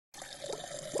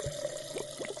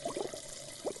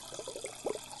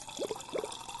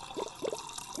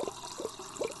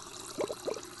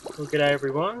Well, g'day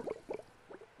everyone.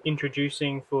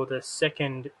 Introducing for the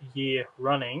second year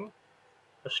running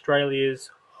Australia's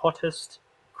hottest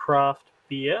craft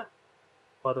beer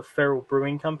by the Feral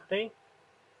Brewing Company,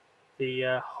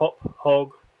 the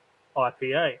Hog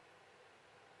IPA.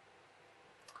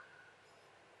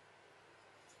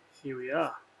 Here we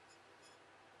are.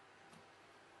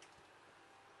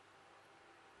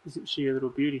 Isn't she a little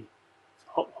beauty? It's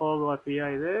Hog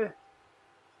IPA there.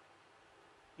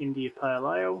 India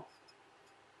Pale Ale. It's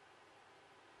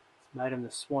made in the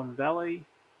Swan Valley.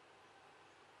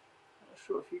 Not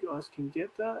sure if you guys can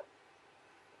get that.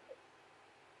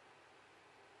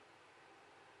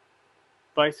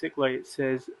 Basically, it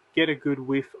says, get a good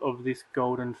whiff of this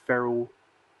Golden Feral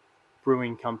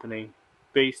Brewing Company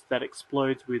beast that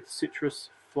explodes with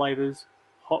citrus flavors,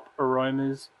 hop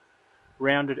aromas,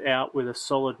 rounded out with a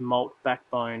solid malt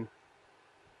backbone.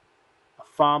 A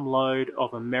farm load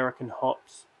of American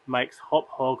hops makes Hop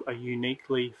Hog a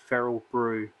uniquely feral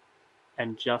brew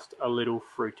and just a little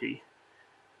fruity.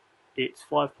 It's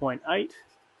 5.8. This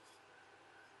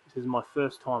is my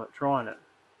first time at trying it,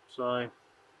 so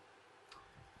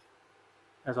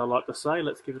as I like to say,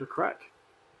 let's give it a crack.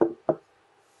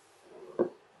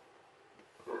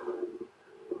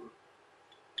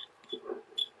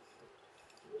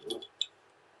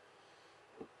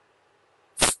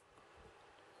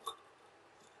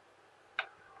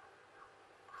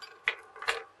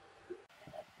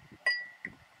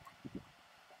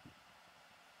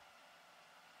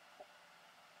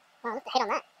 Oh, look at the head on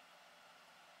that.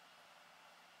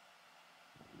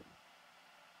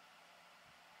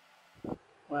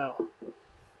 Wow.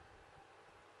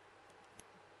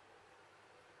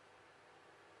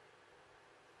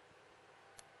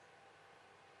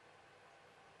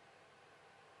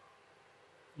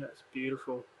 That's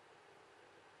beautiful.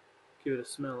 Give it a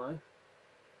smell, eh?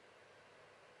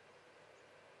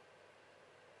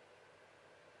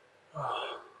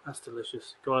 Oh, that's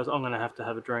delicious. Guys, I'm going to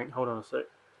have a drink. Hold on a sec.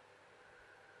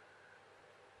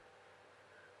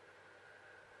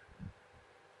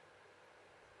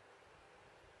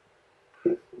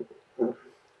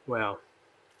 Wow.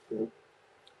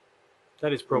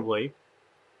 That is probably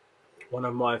one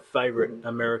of my favourite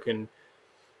American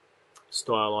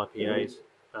style IPAs.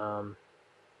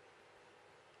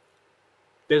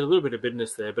 There's a little bit of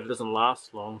bitterness there, but it doesn't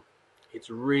last long. It's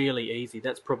really easy.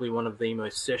 That's probably one of the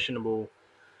most sessionable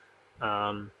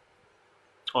IPAs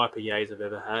I've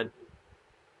ever had.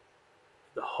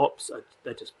 The hops,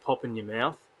 they just pop in your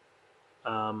mouth.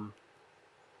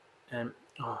 And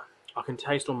I can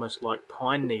taste almost like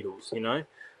pine needles, you know.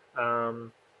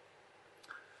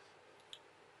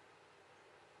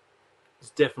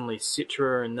 There's definitely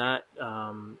Citra in that.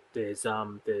 There's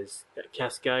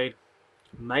Cascade,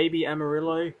 maybe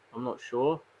Amarillo. I'm not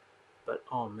sure, but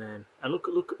oh man! And look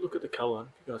at the color. If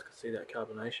you guys can see that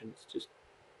carbonation, it's just.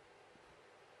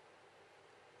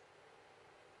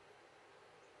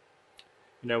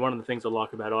 You know, one of the things I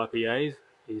like about IPAs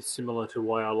is similar to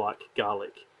why I like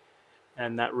garlic,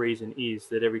 and that reason is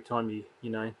that every time you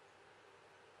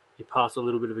pass a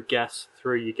little bit of a gas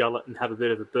through your gullet and have a bit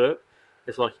of a burp,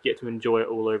 it's like you get to enjoy it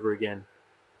all over again.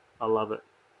 I love it.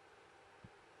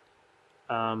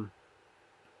 Man,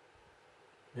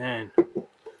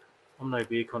 I'm no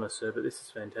beer connoisseur, but this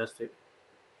is fantastic.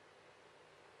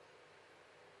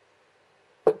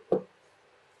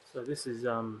 So this is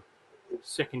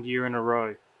second year in a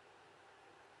row.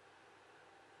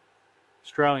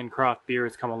 Australian craft beer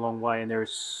has come a long way, and there are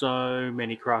so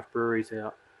many craft breweries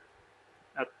out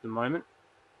at the moment.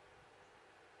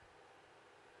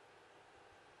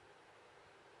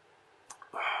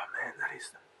 Oh man, that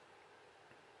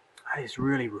is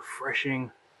really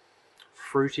refreshing,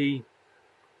 fruity.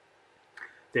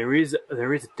 There is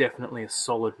definitely a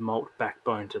solid malt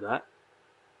backbone to that.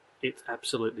 It's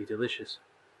absolutely delicious.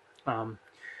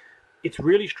 It's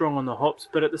really strong on the hops,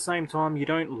 but at the same time, you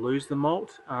don't lose the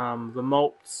malt. The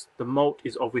malt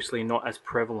is obviously not as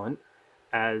prevalent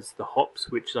as the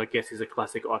hops, which I guess is a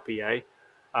classic IPA.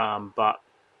 But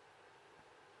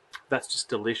that's just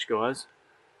delish, guys.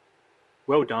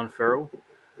 Well done, Feral.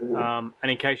 And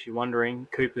in case you're wondering,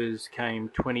 Cooper's came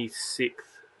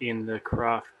 26th in the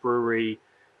craft brewery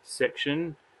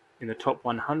section in the top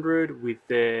 100 with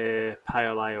their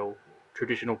pale ale,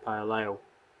 traditional pale ale,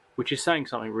 which is saying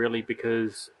something really,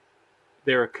 because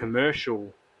they're a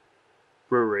commercial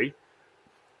brewery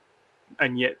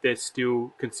and yet they're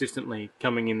still consistently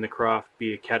coming in the craft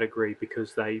beer category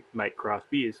because they make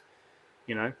craft beers,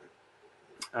 you know.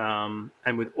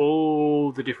 And with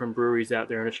all the different breweries out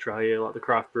there in Australia, like the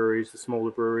craft breweries, the smaller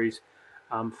breweries,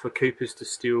 for Coopers to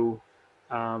still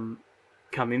come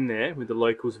in there with the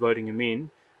locals voting them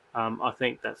in, I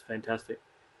think that's fantastic.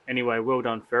 Anyway, well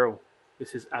done, Ferrell.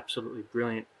 This is absolutely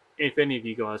brilliant. If any of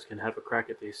you guys can have a crack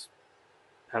at this,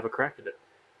 have a crack at it.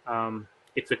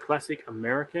 It's a classic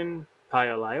American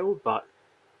pale ale, but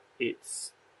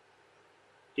it's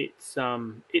it's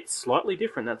slightly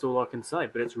different. That's all I can say.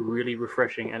 But it's really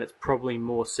refreshing, and it's probably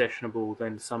more sessionable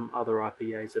than some other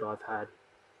IPAs that I've had.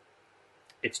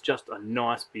 It's just a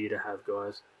nice beer to have,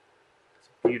 guys. It's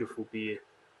a beautiful beer.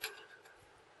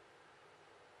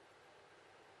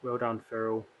 Well done,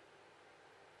 Ferrell.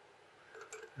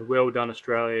 And well done,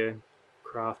 Australia.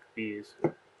 Craft beers.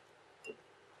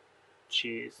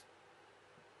 Cheers.